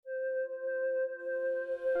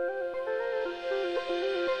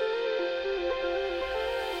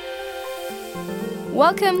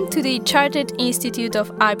Welcome to the Chartered Institute of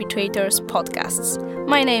Arbitrators podcasts.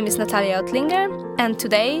 My name is Natalia Ottlinger, and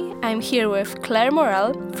today I'm here with Claire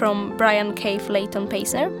Morel from Bryan Cave Leighton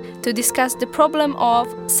Paisner to discuss the problem of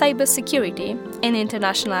cybersecurity in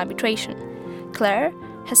international arbitration. Claire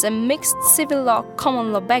has a mixed civil law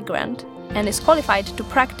common law background and is qualified to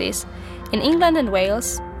practice in England and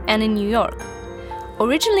Wales and in New York.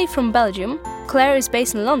 Originally from Belgium, Claire is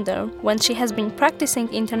based in London when she has been practicing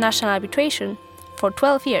international arbitration for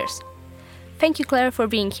 12 years. Thank you, Claire, for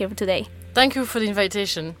being here today. Thank you for the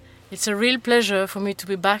invitation. It's a real pleasure for me to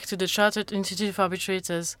be back to the Chartered Institute of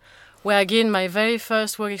Arbitrators, where I gained my very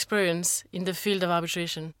first work experience in the field of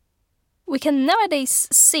arbitration. We can nowadays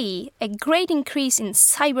see a great increase in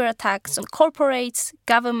cyber attacks on corporates,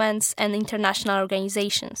 governments, and international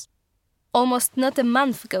organizations. Almost not a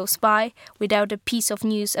month goes by without a piece of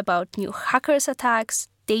news about new hackers' attacks,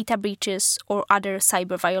 data breaches, or other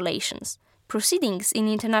cyber violations. Proceedings in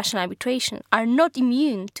international arbitration are not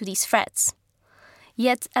immune to these threats.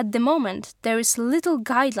 Yet, at the moment, there is little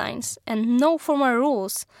guidelines and no formal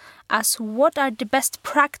rules as what are the best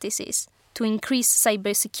practices to increase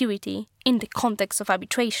cybersecurity in the context of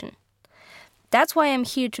arbitration. That's why I'm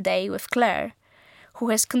here today with Claire, who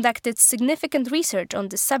has conducted significant research on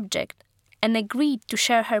this subject and agreed to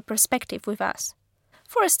share her perspective with us.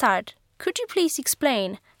 For a start, could you please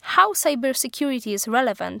explain how cybersecurity is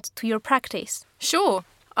relevant to your practice? Sure.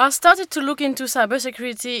 I started to look into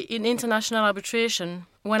cybersecurity in international arbitration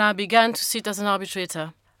when I began to sit as an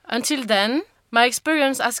arbitrator. Until then, my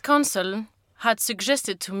experience as counsel had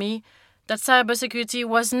suggested to me that cybersecurity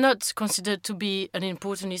was not considered to be an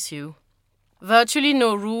important issue. Virtually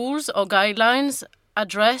no rules or guidelines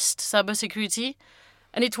addressed cybersecurity,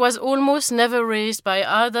 and it was almost never raised by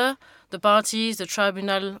either the parties, the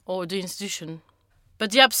tribunal, or the institution. But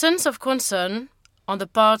the absence of concern on the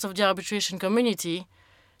part of the arbitration community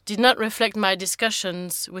did not reflect my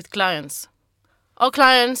discussions with clients. Our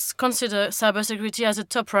clients consider cybersecurity as a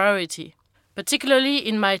top priority, particularly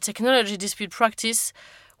in my technology dispute practice,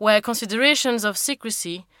 where considerations of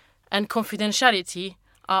secrecy and confidentiality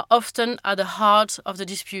are often at the heart of the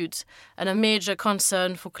dispute and a major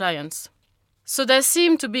concern for clients. So there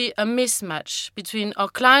seemed to be a mismatch between our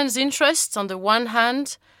clients' interests on the one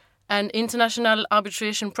hand and international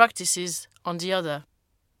arbitration practices on the other.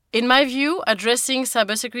 In my view, addressing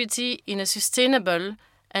cybersecurity in a sustainable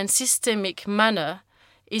and systemic manner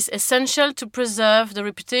is essential to preserve the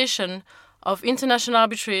reputation of international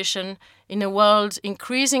arbitration in a world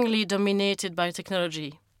increasingly dominated by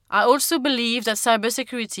technology. I also believe that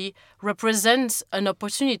cybersecurity represents an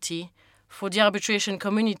opportunity for the arbitration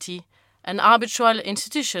community and arbitral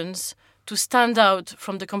institutions to stand out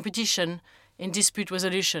from the competition in dispute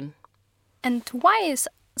resolution. And why is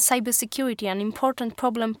cybersecurity an important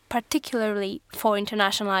problem, particularly for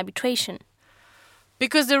international arbitration?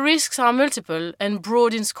 Because the risks are multiple and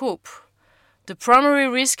broad in scope. The primary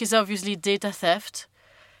risk is obviously data theft.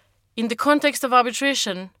 In the context of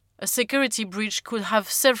arbitration, a security breach could have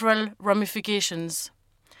several ramifications.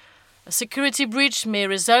 A security breach may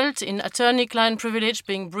result in attorney-client privilege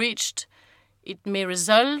being breached. It may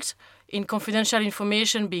result in confidential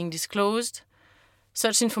information being disclosed.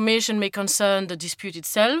 Such information may concern the dispute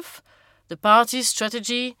itself, the parties'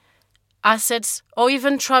 strategy, assets, or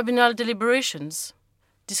even tribunal deliberations.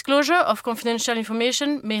 Disclosure of confidential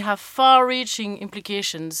information may have far-reaching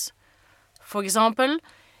implications. For example,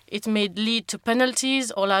 it may lead to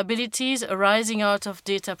penalties or liabilities arising out of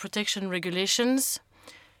data protection regulations.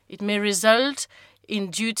 It may result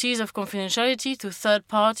in duties of confidentiality to third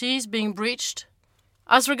parties being breached.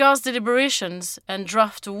 As regards deliberations and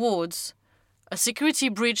draft awards, a security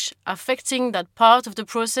breach affecting that part of the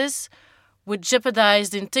process would jeopardize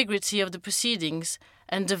the integrity of the proceedings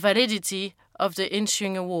and the validity of the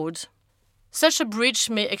ensuing award. Such a breach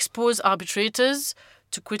may expose arbitrators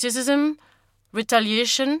to criticism,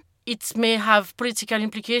 retaliation. It may have political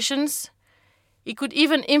implications. It could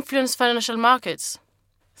even influence financial markets.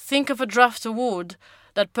 Think of a draft award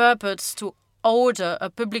that purports to order a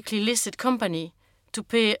publicly listed company to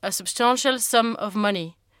pay a substantial sum of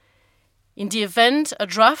money. In the event a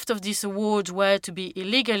draft of this award were to be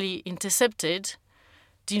illegally intercepted,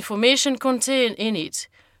 the information contained in it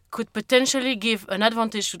could potentially give an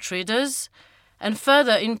advantage to traders and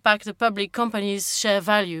further impact the public company's share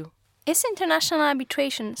value. Is international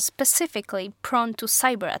arbitration specifically prone to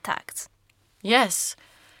cyber attacks? Yes.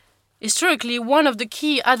 Historically, one of the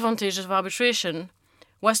key advantages of arbitration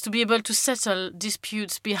was to be able to settle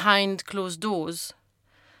disputes behind closed doors.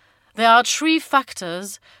 There are three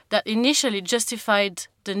factors that initially justified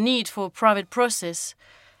the need for a private process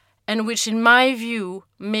and which, in my view,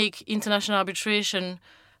 make international arbitration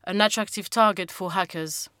an attractive target for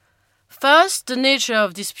hackers. First, the nature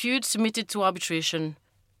of disputes submitted to arbitration.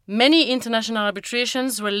 Many international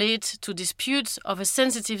arbitrations relate to disputes of a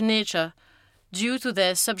sensitive nature due to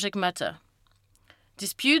their subject matter.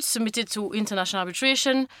 Disputes submitted to international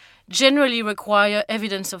arbitration generally require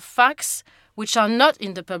evidence of facts which are not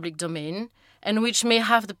in the public domain and which may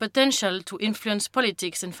have the potential to influence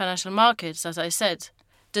politics and financial markets, as I said.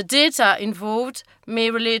 The data involved may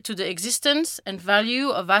relate to the existence and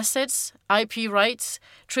value of assets, IP rights,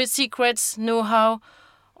 trade secrets, know-how,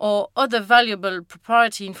 or other valuable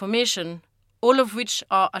proprietary information, all of which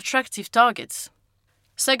are attractive targets.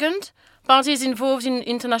 Second, parties involved in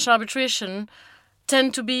international arbitration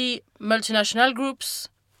tend to be multinational groups,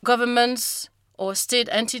 governments or state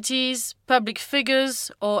entities, public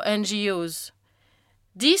figures, or NGOs.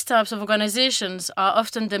 These types of organizations are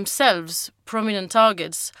often themselves prominent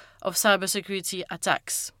targets of cybersecurity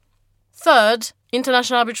attacks. Third,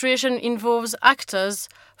 international arbitration involves actors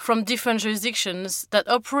from different jurisdictions that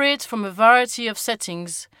operate from a variety of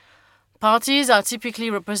settings. Parties are typically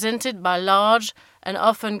represented by large and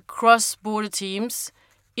often cross-border teams.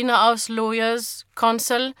 In-house lawyers,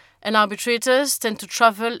 counsel, and arbitrators tend to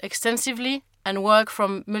travel extensively and work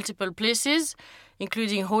from multiple places,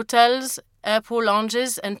 including hotels, airport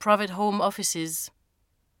lounges, and private home offices.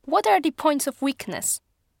 What are the points of weakness?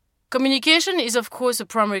 Communication is, of course, a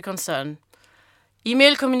primary concern.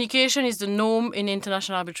 Email communication is the norm in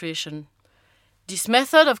international arbitration. This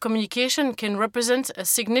method of communication can represent a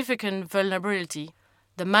significant vulnerability.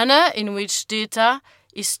 The manner in which data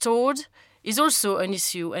is stored is also an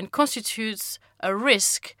issue and constitutes a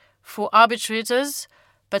risk for arbitrators,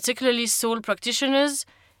 particularly sole practitioners,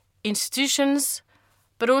 institutions,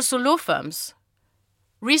 but also law firms.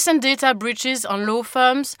 Recent data breaches on law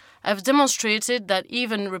firms have demonstrated that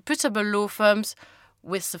even reputable law firms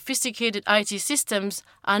with sophisticated IT systems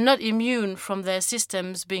are not immune from their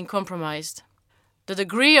systems being compromised. The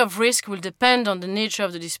degree of risk will depend on the nature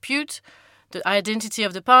of the dispute, the identity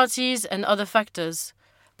of the parties, and other factors.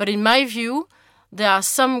 But in my view, there are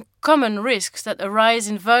some common risks that arise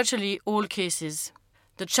in virtually all cases.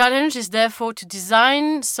 The challenge is therefore to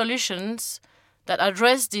design solutions that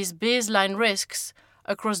address these baseline risks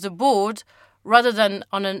across the board rather than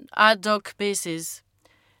on an ad hoc basis.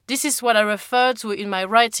 This is what I refer to in my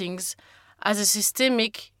writings as a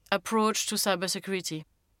systemic approach to cybersecurity.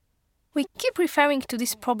 We keep referring to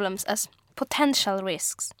these problems as potential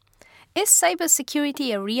risks. Is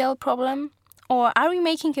cybersecurity a real problem, or are we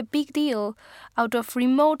making a big deal out of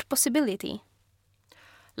remote possibility?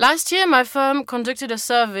 Last year, my firm conducted a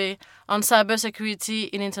survey on cybersecurity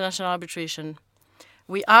in international arbitration.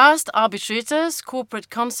 We asked arbitrators, corporate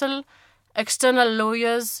counsel, external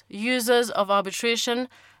lawyers, users of arbitration,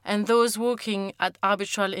 and those working at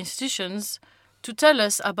arbitral institutions to tell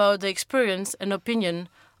us about their experience and opinion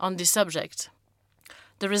on this subject.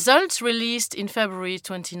 The results released in February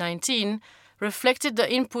 2019 reflected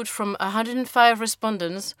the input from 105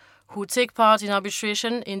 respondents who take part in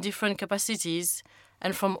arbitration in different capacities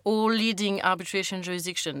and from all leading arbitration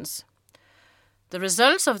jurisdictions. The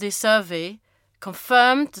results of this survey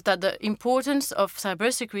confirmed that the importance of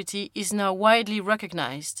cybersecurity is now widely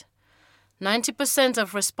recognized. 90%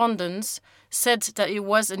 of respondents said that it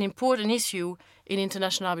was an important issue in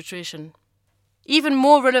international arbitration. Even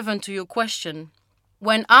more relevant to your question,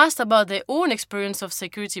 when asked about their own experience of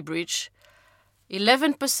security breach,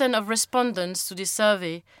 11% of respondents to this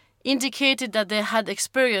survey indicated that they had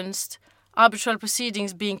experienced arbitral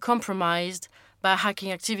proceedings being compromised by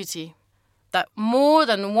hacking activity. That more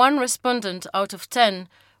than one respondent out of 10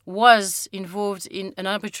 was involved in an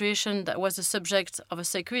arbitration that was the subject of a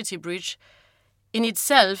security breach in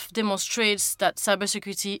itself demonstrates that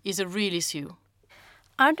cybersecurity is a real issue.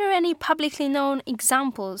 Are there any publicly known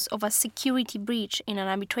examples of a security breach in an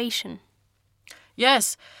arbitration?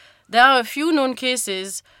 Yes, there are a few known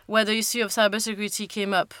cases where the issue of cybersecurity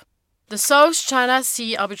came up. The South China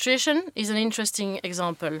Sea arbitration is an interesting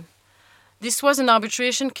example. This was an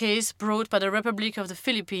arbitration case brought by the Republic of the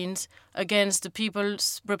Philippines against the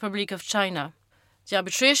People's Republic of China. The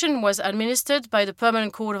arbitration was administered by the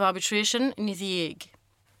Permanent Court of Arbitration in The Hague.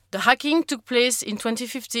 The hacking took place in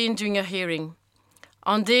 2015 during a hearing.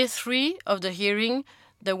 On day 3 of the hearing,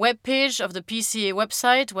 the web page of the PCA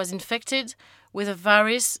website was infected with a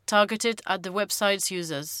virus targeted at the website's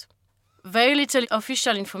users. Very little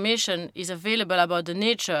official information is available about the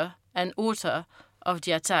nature and author of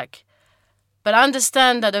the attack, but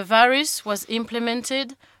understand that a virus was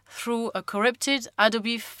implemented through a corrupted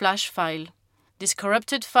Adobe Flash file. This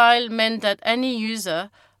corrupted file meant that any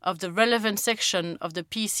user of the relevant section of the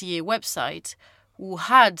PCA website who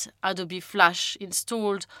had Adobe Flash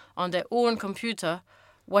installed on their own computer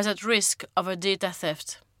was at risk of a data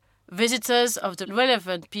theft. Visitors of the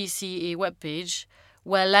relevant PCA webpage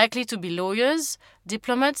were likely to be lawyers,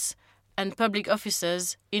 diplomats, and public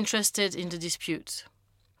officers interested in the dispute.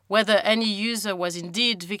 Whether any user was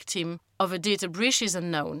indeed victim of a data breach is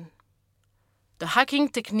unknown. The hacking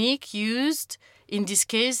technique used in this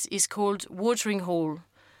case is called watering hole.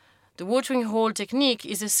 The watering hole technique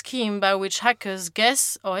is a scheme by which hackers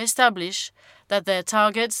guess or establish that their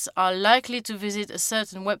targets are likely to visit a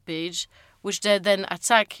certain web page, which they then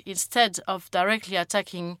attack instead of directly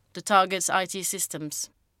attacking the target's IT systems.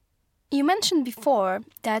 You mentioned before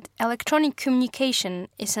that electronic communication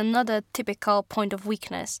is another typical point of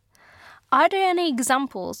weakness. Are there any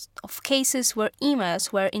examples of cases where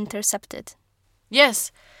emails were intercepted?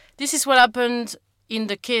 Yes, this is what happened in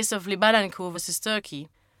the case of Liban & Co. versus Turkey,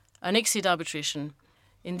 an exit arbitration.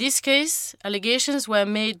 In this case, allegations were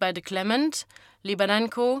made by the claimant, Liban &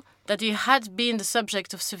 Co., that he had been the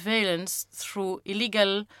subject of surveillance through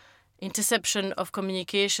illegal interception of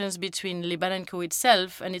communications between Liban & Co.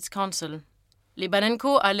 itself and its counsel. Liban &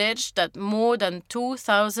 Co. alleged that more than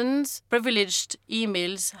 2,000 privileged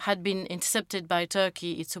emails had been intercepted by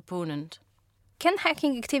Turkey, its opponent. Can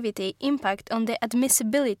hacking activity impact on the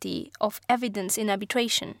admissibility of evidence in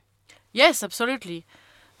arbitration? Yes, absolutely.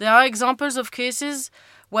 There are examples of cases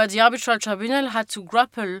where the arbitral tribunal had to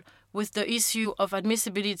grapple with the issue of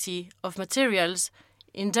admissibility of materials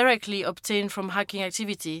indirectly obtained from hacking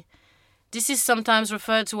activity. This is sometimes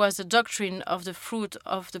referred to as the doctrine of the fruit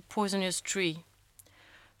of the poisonous tree.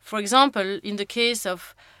 For example, in the case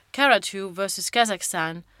of Karatu versus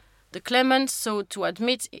Kazakhstan, the claimant sought to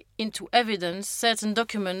admit into evidence certain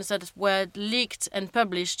documents that were leaked and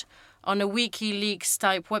published on a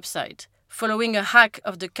WikiLeaks-type website, following a hack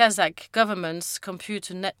of the Kazakh government's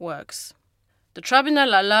computer networks. The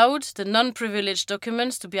tribunal allowed the non-privileged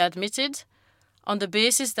documents to be admitted on the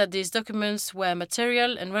basis that these documents were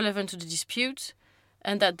material and relevant to the dispute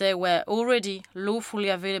and that they were already lawfully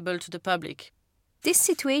available to the public. These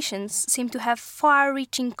situations seem to have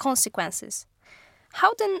far-reaching consequences.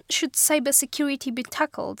 How then should cybersecurity be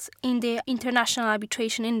tackled in the international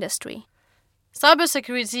arbitration industry?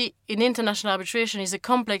 Cybersecurity in international arbitration is a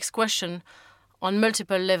complex question on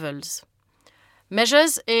multiple levels.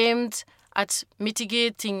 Measures aimed at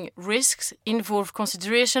mitigating risks involve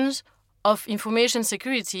considerations of information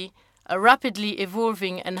security, a rapidly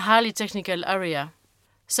evolving and highly technical area.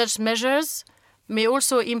 Such measures may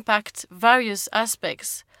also impact various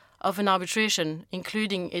aspects of an arbitration,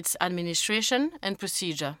 including its administration and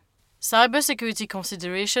procedure. Cybersecurity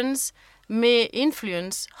considerations may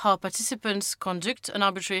influence how participants conduct an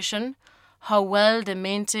arbitration, how well they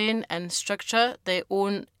maintain and structure their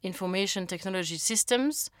own information technology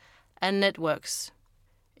systems and networks.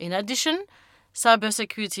 In addition,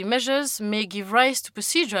 cybersecurity measures may give rise to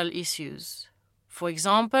procedural issues. For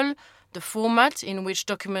example, the format in which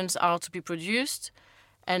documents are to be produced,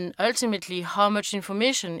 and ultimately how much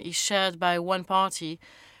information is shared by one party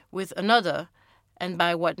with another and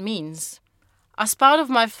by what means. As part of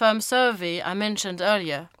my firm survey I mentioned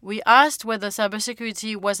earlier, we asked whether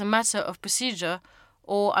cybersecurity was a matter of procedure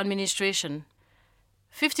or administration.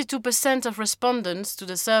 52% of respondents to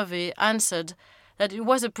the survey answered that it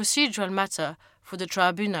was a procedural matter for the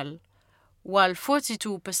tribunal, while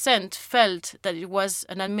 42% felt that it was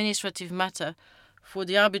an administrative matter for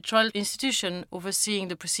the arbitral institution overseeing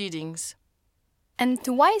the proceedings. And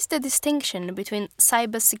why is the distinction between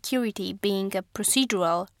cybersecurity being a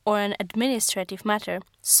procedural or an administrative matter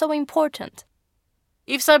so important?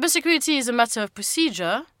 If cybersecurity is a matter of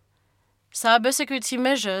procedure, cybersecurity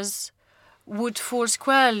measures would fall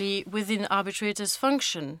squarely within arbitrators'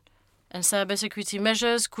 function, and cybersecurity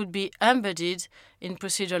measures could be embedded in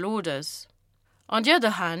procedural orders. On the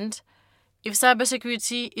other hand, if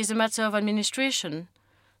cybersecurity is a matter of administration,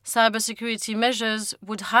 cybersecurity measures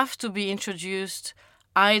would have to be introduced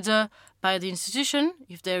either by the institution,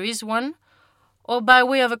 if there is one, or by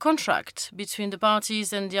way of a contract between the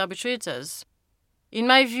parties and the arbitrators. In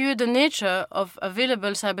my view, the nature of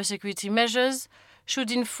available cybersecurity measures should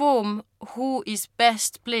inform who is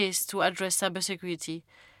best placed to address cybersecurity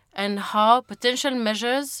and how potential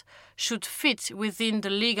measures should fit within the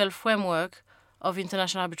legal framework of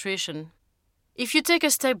international arbitration. If you take a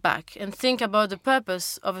step back and think about the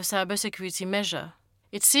purpose of a cybersecurity measure,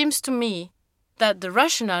 it seems to me that the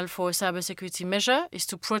rationale for a cybersecurity measure is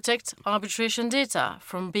to protect arbitration data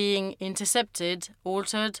from being intercepted,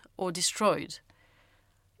 altered, or destroyed.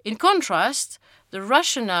 In contrast, the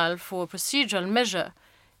rationale for a procedural measure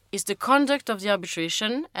is the conduct of the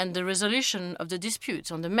arbitration and the resolution of the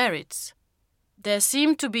dispute on the merits. There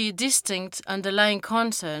seem to be distinct underlying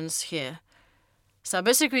concerns here.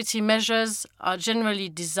 Cybersecurity measures are generally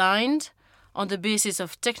designed on the basis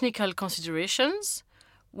of technical considerations,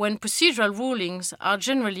 when procedural rulings are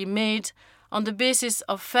generally made on the basis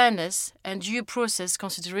of fairness and due process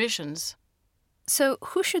considerations. So,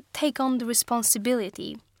 who should take on the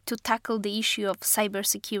responsibility to tackle the issue of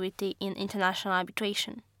cybersecurity in international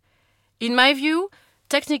arbitration? In my view,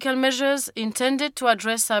 technical measures intended to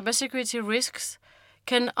address cybersecurity risks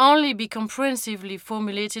can only be comprehensively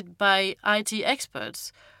formulated by IT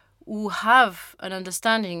experts who have an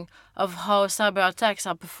understanding of how cyber attacks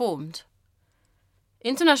are performed.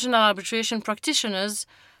 International arbitration practitioners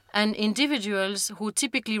and individuals who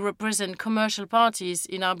typically represent commercial parties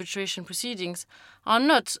in arbitration proceedings are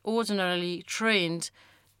not ordinarily trained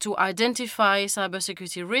to identify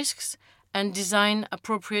cybersecurity risks and design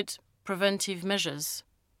appropriate preventive measures.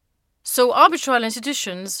 So arbitral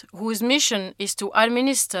institutions whose mission is to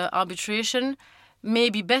administer arbitration may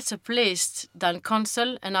be better placed than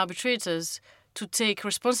counsel and arbitrators to take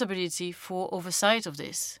responsibility for oversight of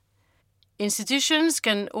this. Institutions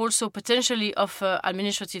can also potentially offer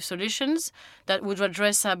administrative solutions that would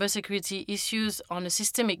address cybersecurity issues on a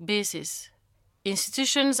systemic basis.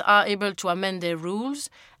 Institutions are able to amend their rules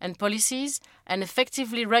and policies and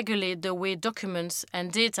effectively regulate the way documents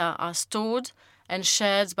and data are stored and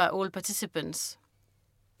shared by all participants.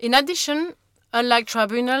 In addition, unlike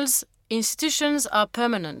tribunals, institutions are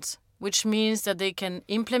permanent, which means that they can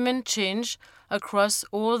implement change across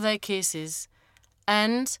all their cases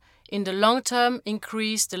and, in the long term,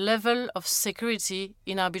 increase the level of security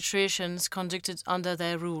in arbitrations conducted under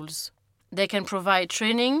their rules. They can provide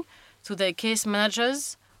training to their case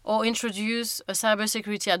managers or introduce a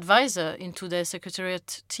cybersecurity advisor into their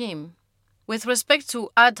secretariat team. With respect to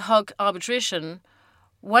ad hoc arbitration,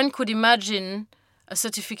 one could imagine a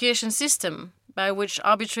certification system by which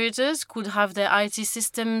arbitrators could have their IT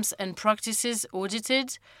systems and practices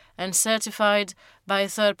audited and certified by a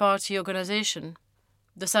third-party organization.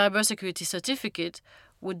 The cybersecurity certificate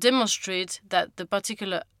would demonstrate that the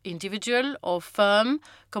particular individual or firm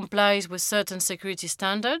complies with certain security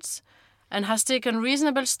standards and has taken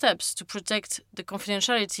reasonable steps to protect the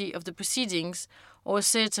confidentiality of the proceedings or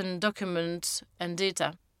certain documents and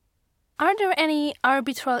data. Are there any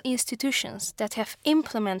arbitral institutions that have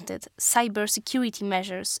implemented cybersecurity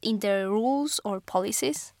measures in their rules or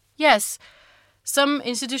policies? Yes, some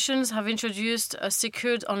institutions have introduced a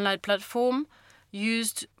secured online platform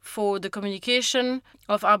used for the communication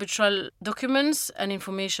of arbitral documents and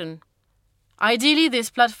information. Ideally,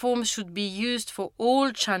 this platform should be used for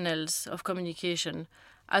all channels of communication,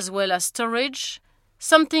 as well as storage,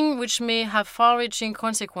 something which may have far-reaching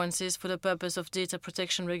consequences for the purpose of data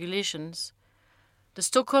protection regulations. The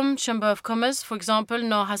Stockholm Chamber of Commerce, for example,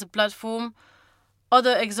 now has a platform.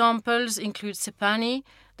 Other examples include CEPANI,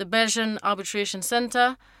 the Belgian Arbitration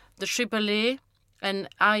Centre, the AAA, and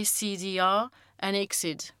ICDR, and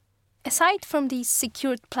ICSID. Aside from these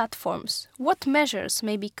secured platforms, what measures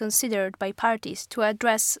may be considered by parties to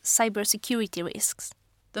address cybersecurity risks?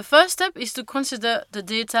 The first step is to consider the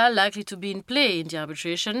data likely to be in play in the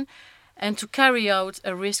arbitration and to carry out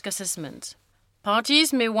a risk assessment.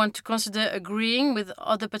 Parties may want to consider agreeing with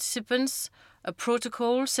other participants a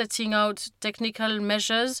protocol setting out technical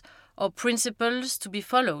measures or principles to be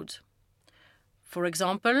followed. For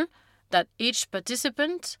example, that each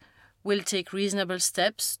participant will take reasonable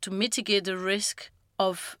steps to mitigate the risk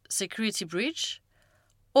of security breach,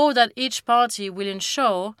 or that each party will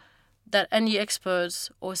ensure that any experts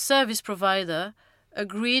or service provider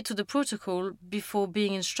agree to the protocol before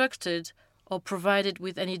being instructed or provided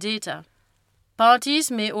with any data. Parties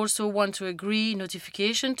may also want to agree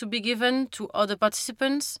notification to be given to other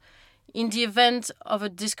participants in the event of a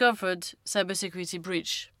discovered cybersecurity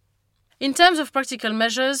breach. In terms of practical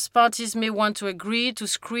measures, parties may want to agree to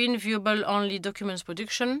screen viewable-only documents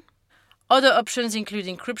production. Other options include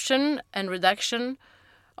encryption and redaction,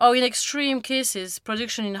 or in extreme cases,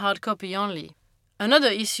 production in hard copy only. Another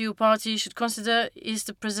issue parties should consider is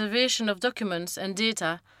the preservation of documents and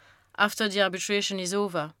data after the arbitration is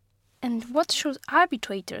over. And what should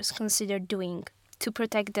arbitrators consider doing to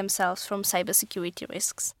protect themselves from cybersecurity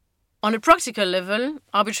risks? On a practical level,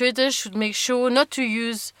 arbitrators should make sure not to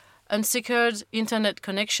use unsecured internet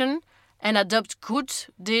connection and adopt good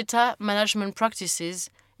data management practices,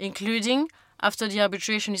 including after the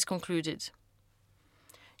arbitration is concluded.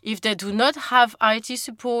 If they do not have IT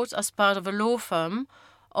support as part of a law firm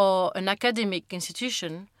or an academic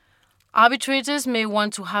institution, arbitrators may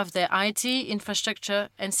want to have their IT infrastructure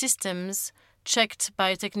and systems checked by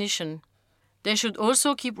a technician. They should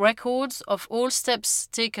also keep records of all steps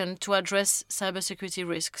taken to address cybersecurity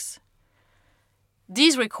risks.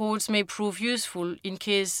 These records may prove useful in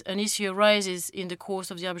case an issue arises in the course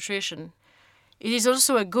of the arbitration. It is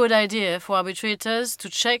also a good idea for arbitrators to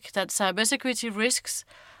check that cybersecurity risks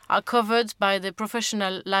are covered by the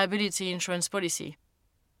professional liability insurance policy.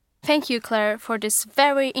 Thank you, Claire, for this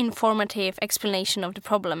very informative explanation of the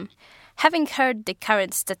problem. Having heard the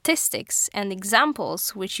current statistics and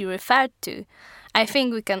examples which you referred to, I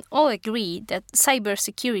think we can all agree that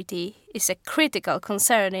cybersecurity is a critical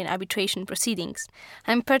concern in arbitration proceedings.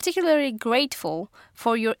 I'm particularly grateful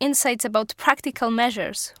for your insights about practical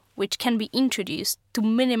measures which can be introduced to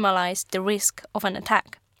minimize the risk of an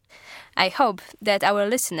attack. I hope that our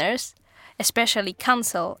listeners, especially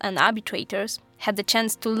counsel and arbitrators, had the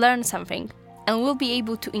chance to learn something and will be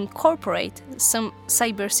able to incorporate some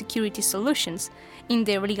cybersecurity solutions in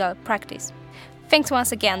their legal practice. Thanks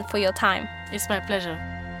once again for your time. It's my pleasure.